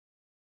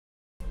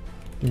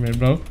Come here,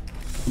 bro.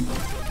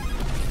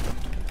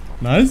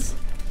 Nice.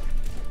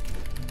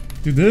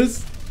 Do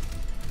this.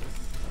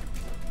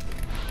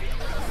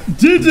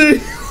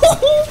 GG.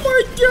 Oh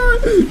my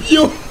god.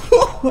 Yo.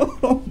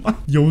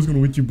 Yo, what's going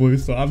on with you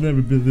boys? So I've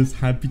never been this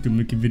happy to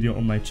make a video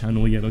on my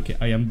channel yet. Okay,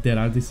 I am dead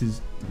out. This is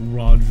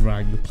raw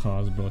drag the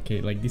pause, bro. Okay,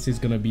 like this is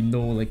gonna be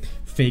no like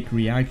fake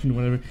reaction or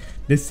whatever.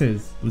 This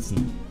is,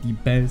 listen, the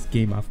best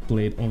game I've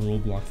played on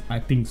Roblox, I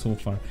think, so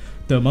far.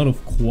 The amount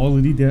of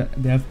quality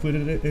they have put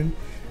it in,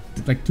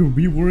 like, to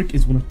rework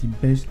is one of the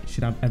best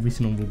shit I've ever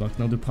seen on Roblox.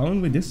 Now the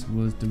problem with this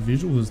was the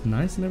visual was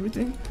nice and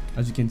everything.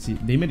 As you can see,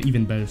 they made it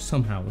even better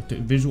somehow. The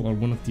visual are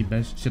one of the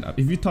best shit.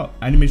 If you thought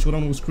Anime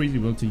Showdown was crazy,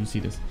 well, till you see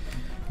this.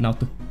 Now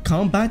the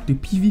combat, the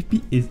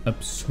PvP is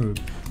absurd.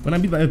 When I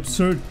mean by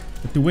absurd,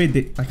 like the way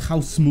they, like how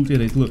smooth it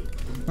is. Look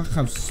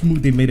how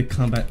smooth they made the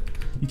combat.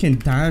 You can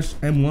dash,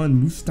 M1,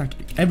 move stack,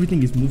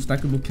 everything is move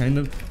stackable kind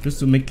of, just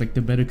to make like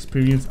the better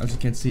experience, as you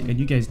can see. And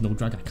you guys know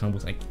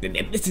DragGotCombos, like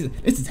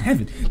this is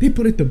heaven. They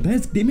put it the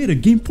best. They made a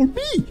game for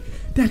me.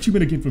 They actually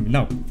made a game for me.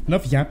 Now,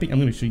 enough yapping. I'm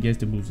gonna show you guys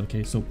the moves.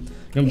 Okay, so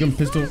I'm gonna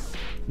pistol,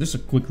 just a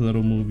quick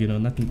little move, you know,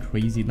 nothing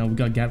crazy. Now we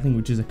got Gatling,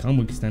 which is a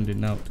combo extender.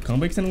 Now the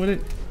combo extender with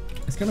it,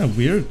 it's kind of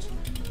weird.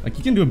 Like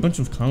you can do a bunch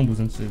of combos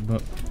and shit,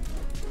 but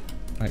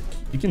like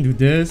you can do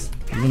this.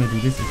 You wanna do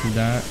this and do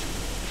that.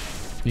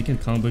 You can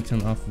combo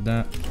extend off of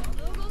that.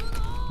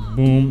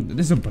 Boom.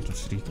 There's a bunch of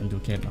shit you can do.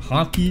 Okay, the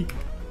hockey,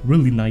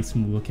 really nice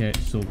move. Okay,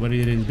 so what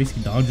it is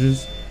basically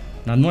dodges.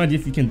 Now no idea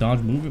if you can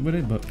dodge move it with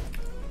it, but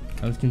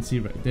as you can see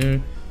right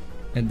there.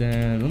 And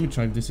then let me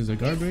try if this is a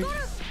guard break.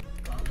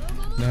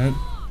 Then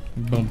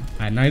boom,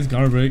 a nice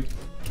guard break.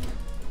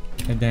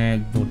 And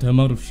then bro, the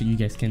amount of shit you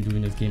guys can do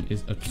in this game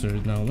is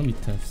absurd. Now let me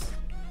test.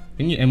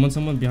 Can you M1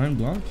 someone behind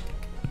block?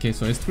 Okay,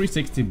 so it's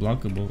 360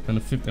 blockable, and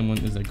the fifth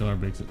M1 is a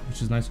guard break,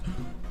 which is nice.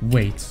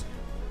 Wait,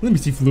 let me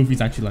see if Luffy's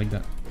actually like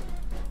that.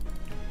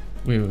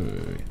 Wait.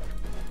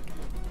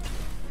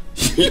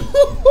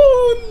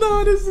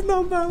 No, this is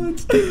not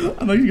balanced.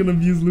 I'm actually gonna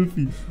abuse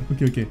Luffy.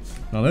 Okay.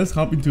 Now let's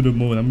hop into the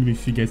mode. I'm gonna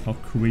show you guys how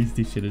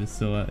crazy this shit is.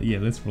 So yeah,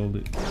 let's roll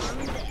it.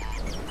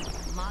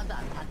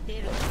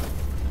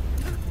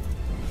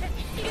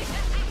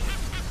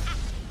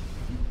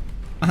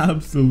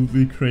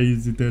 Absolutely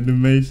crazy, the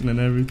animation and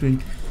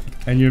everything,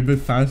 and you're a bit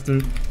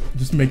faster,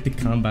 just make the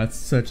combat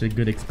such a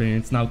good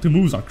experience. Now the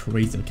moves are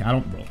crazy. Okay,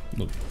 bro,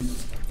 look,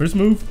 first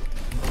move,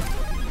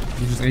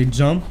 you just a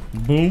jump,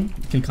 boom,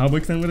 you can combo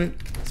extend with it,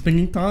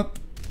 spinning top,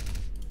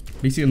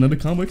 basically another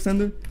combo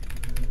extender,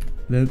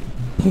 then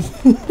boom.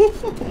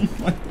 Oh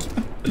my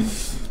god.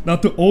 Now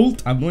to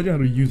ult, I have no idea how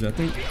to use it. I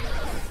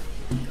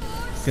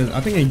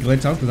think it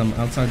glitched out because I'm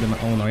outside the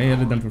map. Oh no, I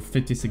added them for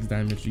 56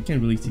 damage. You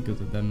can't really see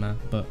because of that map,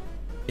 but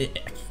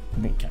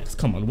guys,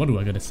 come on, what do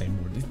I gotta say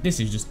more?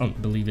 This is just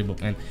unbelievable.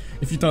 And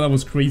if you thought that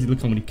was crazy,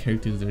 look how many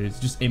characters there is.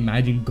 Just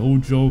imagine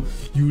Gojo,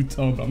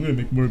 YouTube. I'm gonna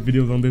make more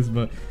videos on this,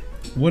 but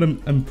what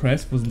I'm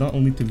impressed was not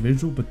only the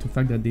visual, but the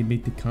fact that they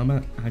made the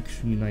combat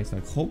actually nice.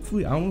 Like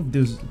hopefully, I don't know if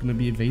there's gonna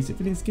be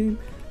evasive in this game,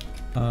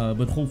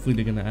 but hopefully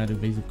they're gonna add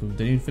evasive, because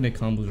the infinite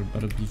combos are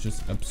about to be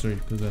just absurd,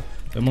 because the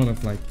amount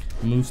of like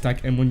move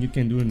stack M1 you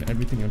can do and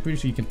everything. I'm pretty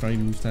sure you can probably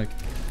move stack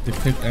the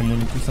fifth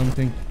M1 into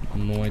something.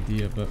 No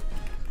idea, but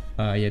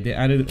yeah, they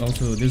added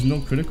also, there's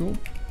no critical,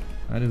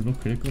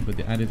 but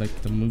they added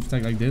like the move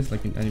stack like this,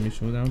 like in Anime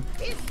Showdown.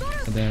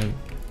 And then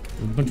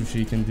a bunch of shit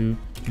you can do.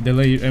 You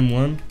delay your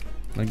M1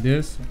 like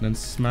this, and then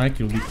smack,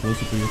 you'll be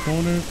closer to your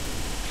opponent.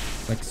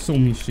 Like so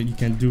many shit you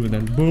can do, and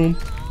then boom,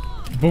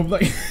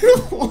 like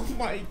oh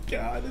my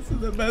god, this is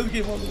the best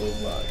game on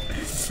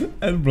Roblox.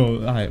 And bro,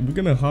 alright, we're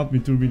gonna hop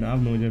into arena. I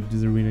have no idea if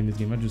there's arena in this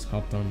game. I just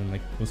hopped on and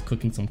like was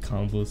cooking some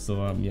combos.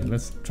 So yeah,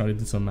 let's try to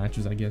do some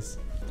matches, I guess.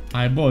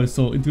 Alright boys,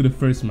 so into the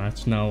first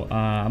match now.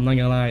 I'm not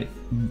gonna lie,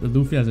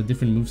 Luffy has a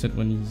different moveset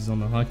when he's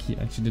on the hockey.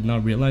 I actually did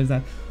not realize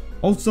that.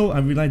 Also, I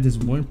realized there's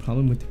one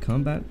problem with the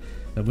combat,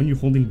 that when you're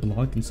holding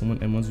block and someone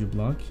M1s your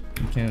block,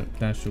 you can't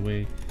dash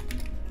away.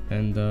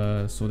 And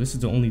so this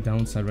is the only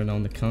downside right now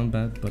in the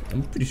combat, but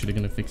I'm pretty sure they're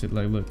gonna fix it.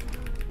 Like look,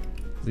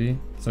 see,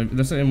 so if,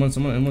 let's say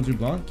someone M1s your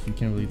block, you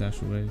can't really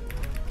dash away,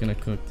 you're gonna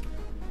cook.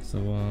 So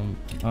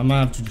I might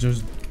have to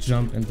just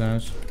jump and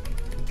dash.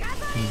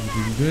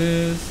 Do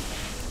this.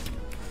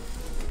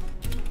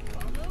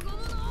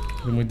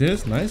 Then with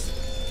this, nice.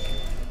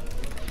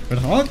 Red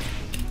Hawk?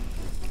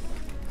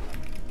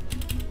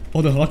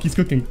 Oh, the hockey's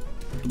cooking.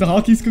 The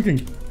hockey's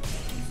cooking.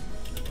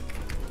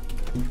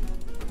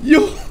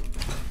 Yo!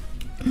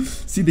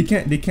 See, they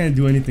can't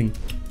do anything.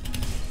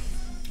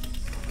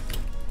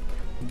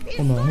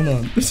 Hold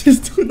on. This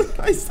is too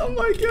nice. Oh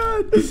my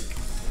god.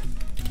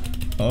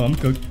 Oh,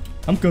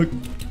 I'm cooked.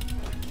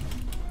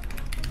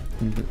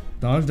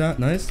 Dodge that,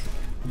 nice.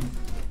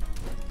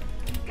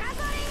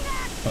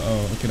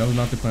 Uh-oh, okay, that was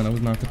not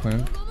the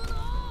plan.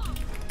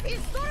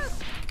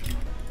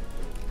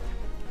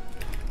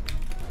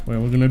 Wait,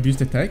 we're gonna abuse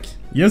the tech?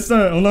 Yes,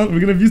 sir. Hold on, we're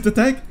gonna abuse the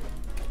tech?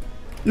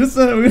 Yes,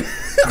 sir.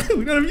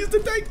 We're gonna abuse the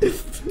tech.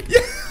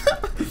 Yeah.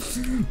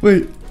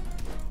 Wait.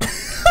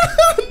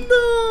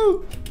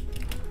 No.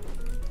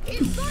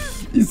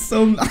 He's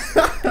so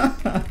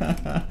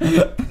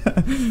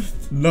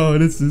no,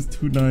 this is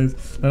too nice.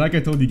 Like I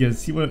told you guys,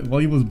 see what while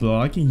he was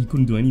blocking, he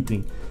couldn't do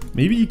anything.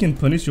 Maybe you can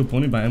punish your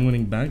opponent by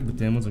M1ing back, but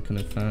the M1s are kind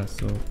of fast,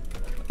 so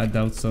I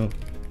doubt so.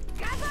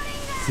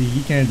 See,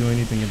 he can't do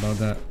anything about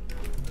that.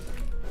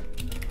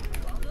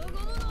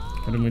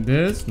 Hit him with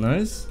this,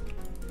 nice.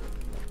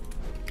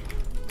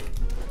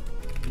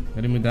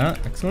 Hit him with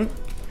that, excellent.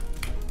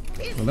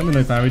 Well, let me know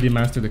if I already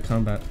mastered the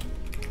combat.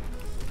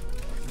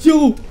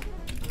 Yo!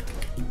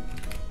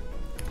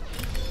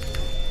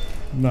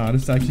 Nah,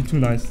 this is actually too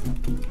nice.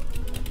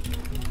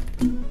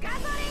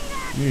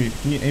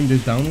 Can you aim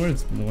this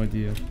downwards? No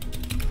idea.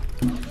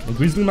 A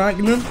Grizzly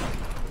Magnum?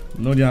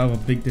 No idea how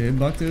big the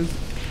hitbox is.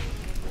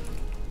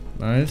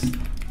 Nice.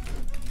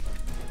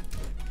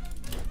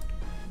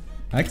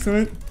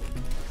 Excellent.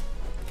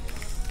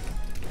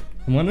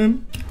 I want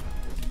him.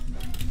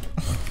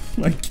 Oh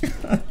my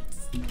god.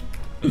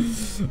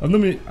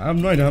 I have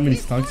no idea how many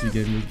stocks you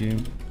get in this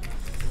game.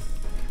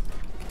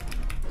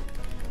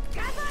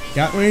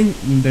 Gatwing,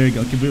 there you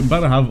go. Okay, we're about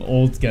to have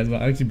ult, guys. We're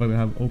actually about to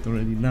have ult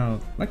already now.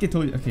 Like I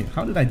told you, okay,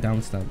 how did I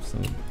downstab? So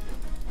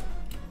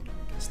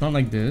it's not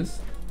like this.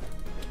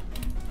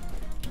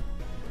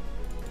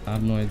 I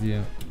have no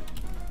idea.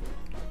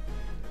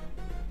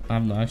 I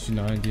have actually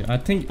no idea. I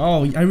think,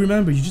 oh, I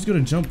remember. You just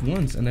gotta jump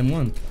once and then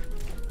one.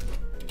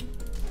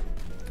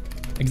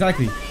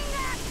 Exactly.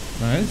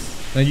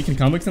 Nice. Then you can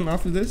combo them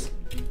after this.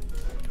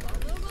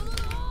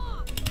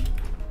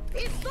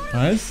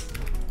 Nice.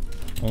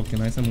 Okay,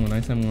 nice M1,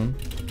 nice M1.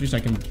 Pretty sure I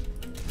can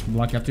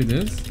block after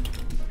this.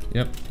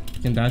 Yep,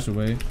 you can dash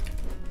away.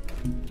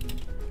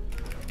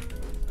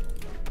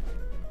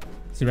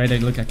 See right there,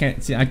 look, I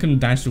can't see, I couldn't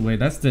dash away.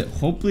 That's the,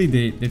 hopefully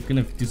they're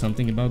gonna do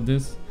something about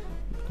this.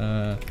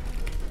 But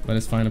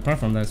it's fine. Apart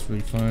from that, it's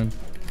really fine.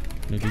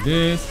 Gonna do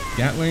this,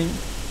 Gatling.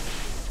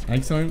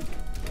 Excellent.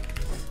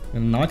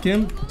 Gonna knock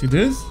him to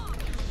this.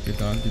 Good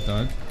dog, good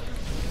dog.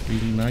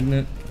 Breathing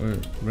Magnet or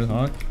Red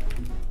Hawk.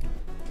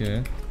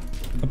 Okay.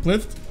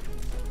 Uplift.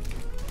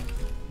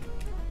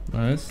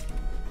 Nice.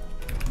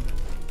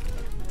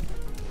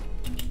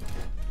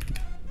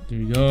 There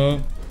you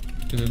go.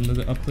 Get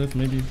another uplift,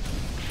 maybe.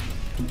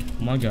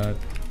 Oh my god.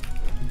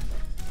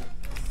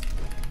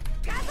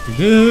 Do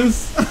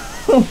this.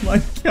 Oh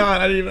my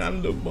god, I didn't even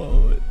have the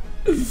mode.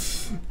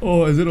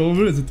 Oh, is it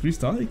over? Is it 3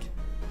 stock?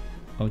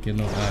 Okay,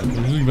 no,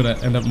 we're just gonna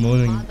end up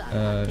molding.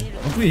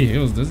 Hopefully he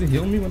heals. Does it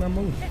heal me when I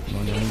mold? No,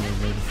 I'm ready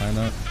to find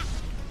out.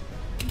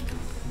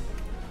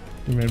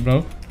 You ready,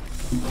 bro?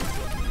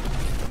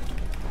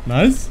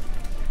 Nice.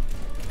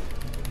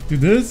 Do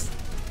this.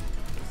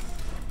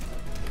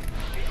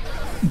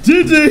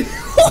 GG!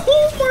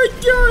 Oh my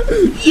god!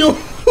 Yo!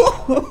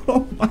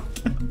 Oh my god!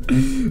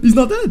 He's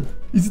not dead!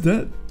 He's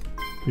dead!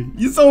 Wait,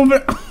 he's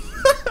over!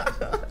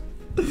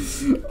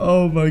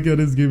 Oh my god,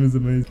 this game is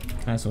amazing.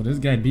 Alright, so this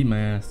guy beat my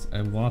ass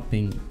a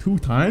whopping 2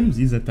 times.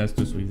 He's a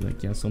tester, so he's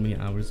like, yeah, so many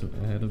hours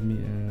ahead of me,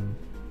 and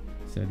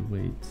said,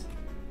 wait.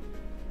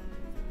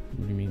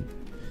 What do you mean?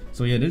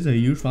 So yeah, there's a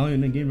huge value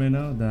in the game right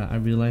now that I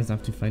realized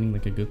after fighting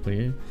like a good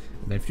player,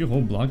 that if you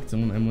hold block,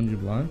 someone M1 you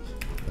block,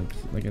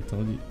 like I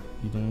told you,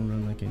 you don't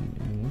run like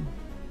anyone.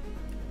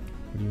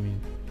 What do you mean?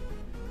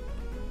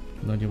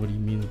 No idea what he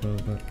means, bro,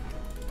 but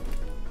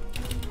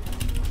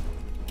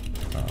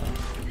I'm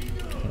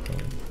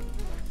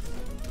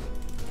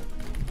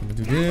gonna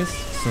do this.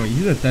 So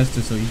he's a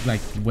tester, so he's like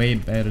way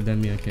better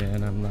than me, okay,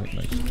 and I'm like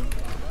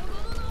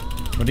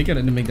but they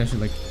gotta make that shit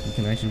like you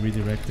can actually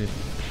redirect it.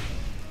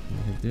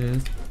 Hit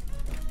this.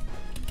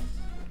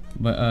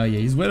 But yeah,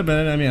 he's way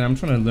better than me, and I'm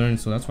trying to learn,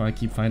 so that's why I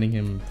keep fighting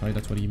him. Probably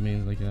that's what he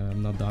means, like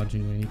I'm not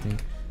dodging or anything,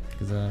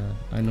 because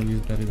I know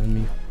he's better than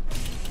me.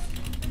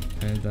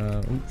 And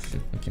oh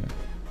shit, okay,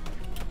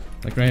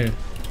 like right here.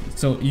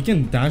 So you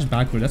can dash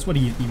backward. That's what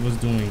he was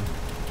doing.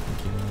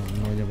 Okay, I have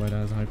no idea why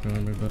that was hyper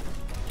number, but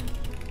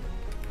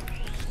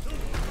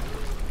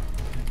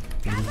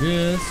do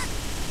this.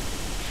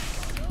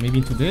 Maybe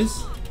into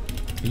this.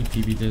 Maybe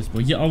PB this,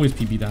 but he always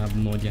PB that. I have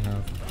no idea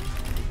how.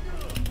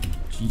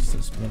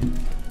 Jesus, bro.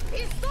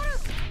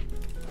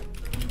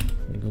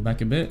 Go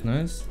back a bit,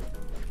 nice.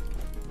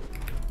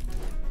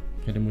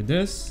 Hit him with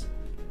this,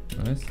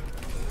 nice.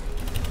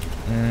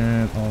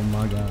 And oh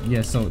my god,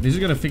 yeah. So they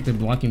just gotta fix the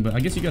blocking, but I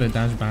guess you gotta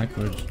dash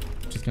backwards,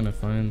 which is kind of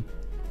fine.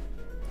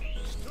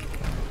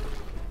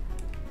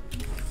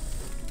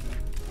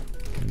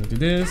 I'm gonna do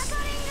this,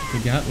 the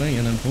Gatling,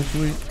 and then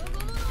hopefully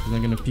they're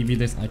gonna PB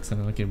this.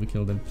 Excellent. Okay, we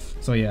killed him.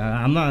 So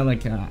yeah, I'm not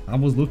like I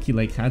was lucky,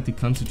 like had to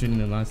concentrate in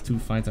the last 2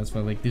 fights. That's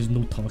why like there's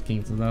no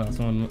talking, so that's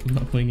why I'm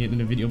not putting it in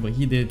the video. But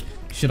he did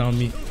shit on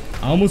me.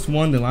 I almost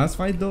won the last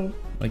fight though.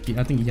 Like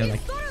I think he had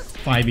like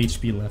 5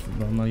 HP left,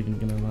 bro. I'm not even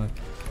gonna lie.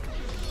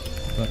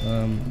 But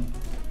uh-oh.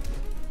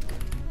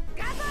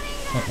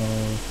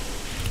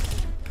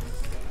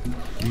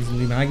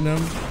 Easily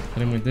Magnum. Hit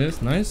him with this.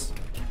 Nice.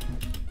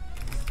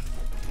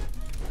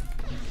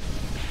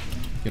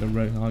 Get a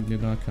Red Hog,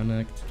 did not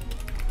connect.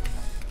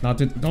 Now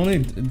the only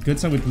good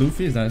side with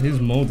Luffy is that his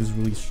mode is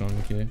really strong,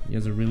 okay? He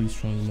has a really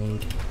strong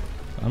mode.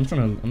 I'm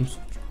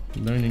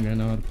learning right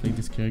now how to play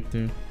this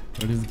character.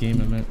 Or this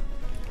game, I meant.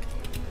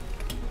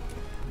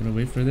 Gonna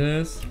wait for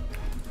this.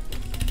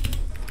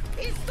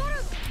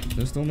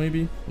 Pistol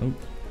maybe? Nope.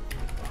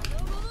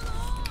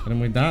 Hit him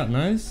with that,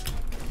 nice.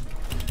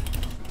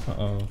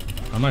 Uh-oh.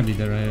 I might be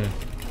dead right here.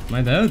 Am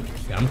I dead?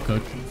 Yeah, I'm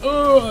cooked.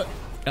 Oh,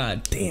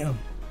 god damn.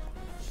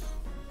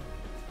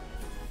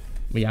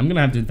 But yeah, I'm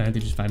gonna have the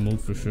advantage if I mode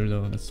for sure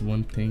though. That's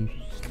one thing.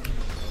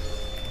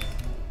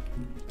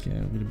 Okay,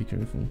 I'm gonna be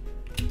careful.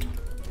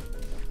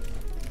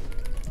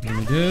 Hit him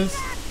with this.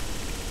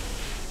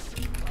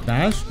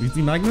 Dash,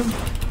 weekly magnum.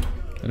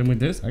 Hit him with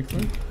this,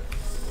 excellent.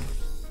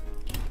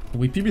 Oh,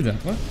 we PB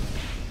that, what?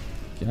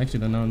 Okay,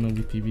 actually I now know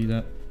we PB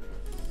that.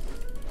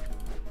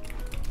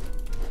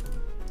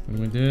 Hit him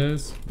with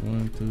this.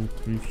 1, 2,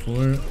 3,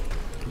 4,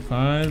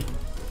 5.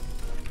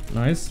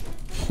 Nice.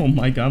 Oh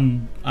my god,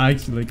 I'm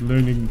actually like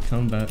learning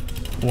combat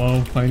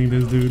while fighting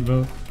this dude,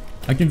 bro.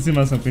 I can see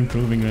myself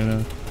improving right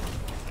now.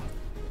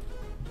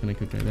 Gonna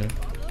cook right there.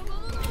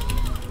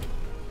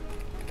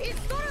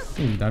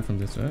 Oh, you died from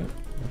this, right?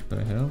 What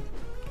the hell?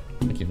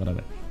 Okay,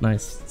 whatever.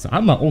 Nice. So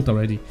I'm at ult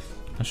already.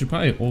 I should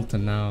probably ult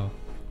now.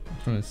 I'm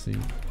trying to see.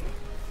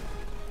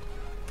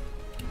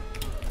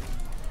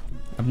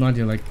 I have no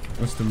idea like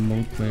what's the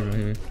mode play right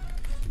here.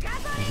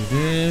 Do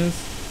this.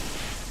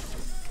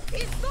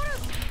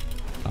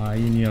 Ah,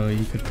 you know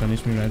you could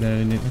punish me right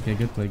there. Okay,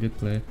 good play, good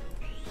play.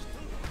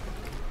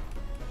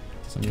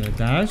 So I'm gonna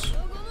dash.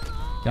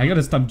 Yeah, I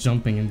gotta stop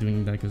jumping and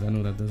doing that because I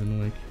know that doesn't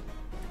work.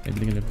 Maybe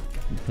they're gonna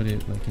put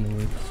it like in a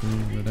work soon,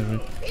 whatever.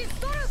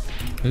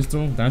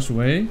 Pistol, dash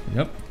away.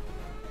 Yep.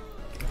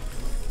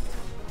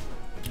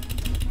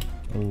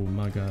 Oh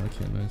my god,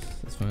 okay, nice.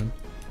 That's fine.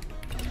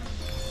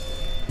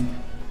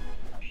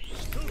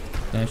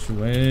 Dash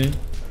away.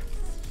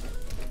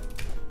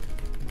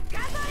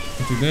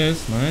 Do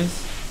this,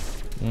 nice.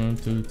 1,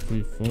 2,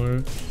 3,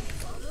 4.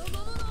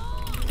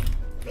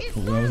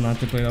 Oh, that was not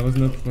to play, that was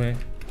not to play.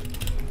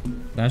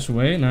 Dash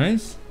away,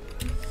 nice.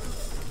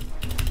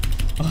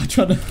 Oh, I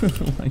tried to.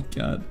 Oh my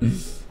god.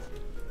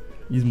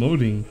 He's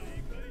moding.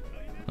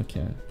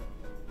 Okay.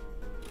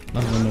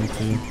 Not gonna know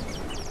too.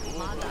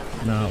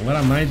 Now, what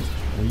I might.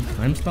 Will you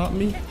time stop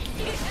me?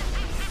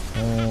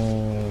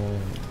 Oh.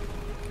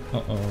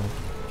 Uh oh.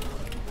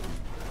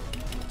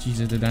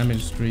 Jesus, the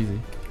damage is crazy.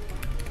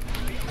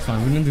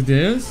 Fine, we're gonna do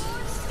this.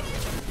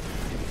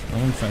 I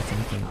want to try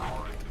something.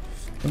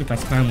 What if I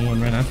spam 1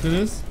 right after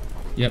this?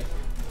 Yep.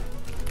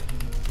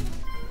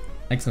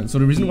 Excellent. So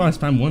the reason why I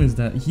spam 1 is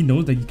that he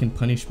knows that he can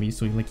punish me.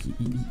 So like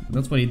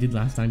that's what he did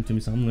last time to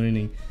me. So I'm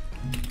learning.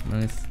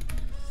 Nice.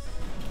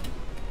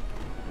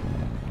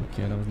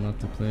 Okay, that was not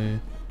to play.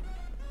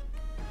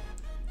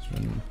 Just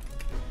running.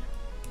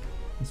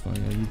 That's fine.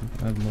 Yeah,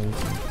 I have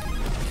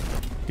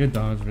most. Good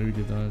dodge. Very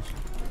good dodge.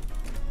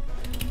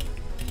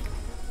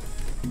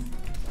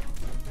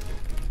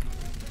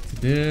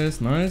 This,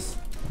 nice.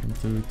 1,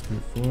 2,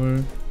 3, 4.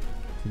 To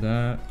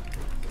that.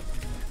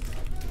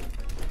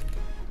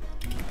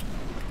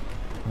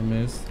 I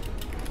missed.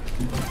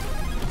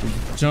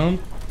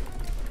 Jump.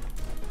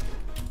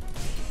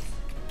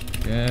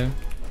 Yeah.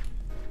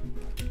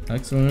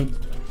 Excellent.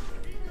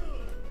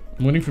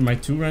 I'm waiting for my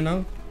 2 right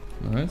now.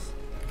 Nice.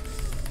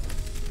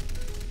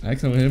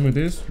 Excellent. Hit him with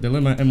this. Delay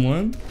my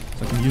M1.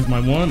 So I can use my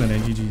 1 and then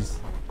GG's.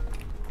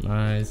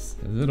 Nice.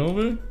 Is it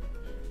over?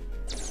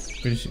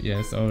 Pretty sure, yeah,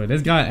 it's over.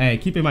 This guy, hey,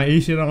 keeping my A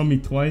shit on me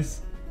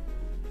twice.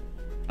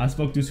 I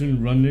spoke too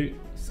soon. Runners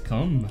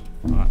come.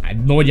 I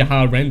have no idea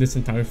how I ran this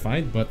entire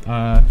fight, but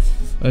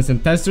listen,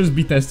 testers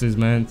be testers,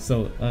 man.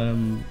 So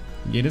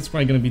yeah, this is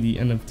probably gonna be the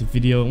end of the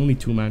video. Only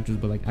 2 matches,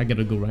 but like I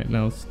gotta go right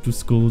now to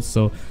school,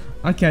 so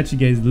I'll catch you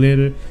guys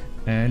later.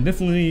 And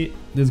definitely,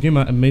 this game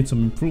I made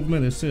some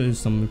improvement. There still is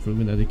some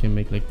improvement that they can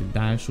make, like the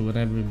dash or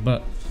whatever.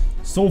 But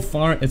so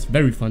far, it's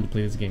very fun to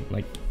play this game.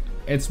 Like,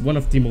 it's one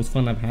of the most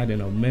fun I've had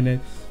in a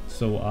minute.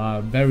 So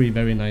very,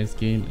 very nice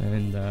game.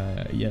 And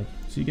yeah,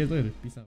 see you guys later. Peace out.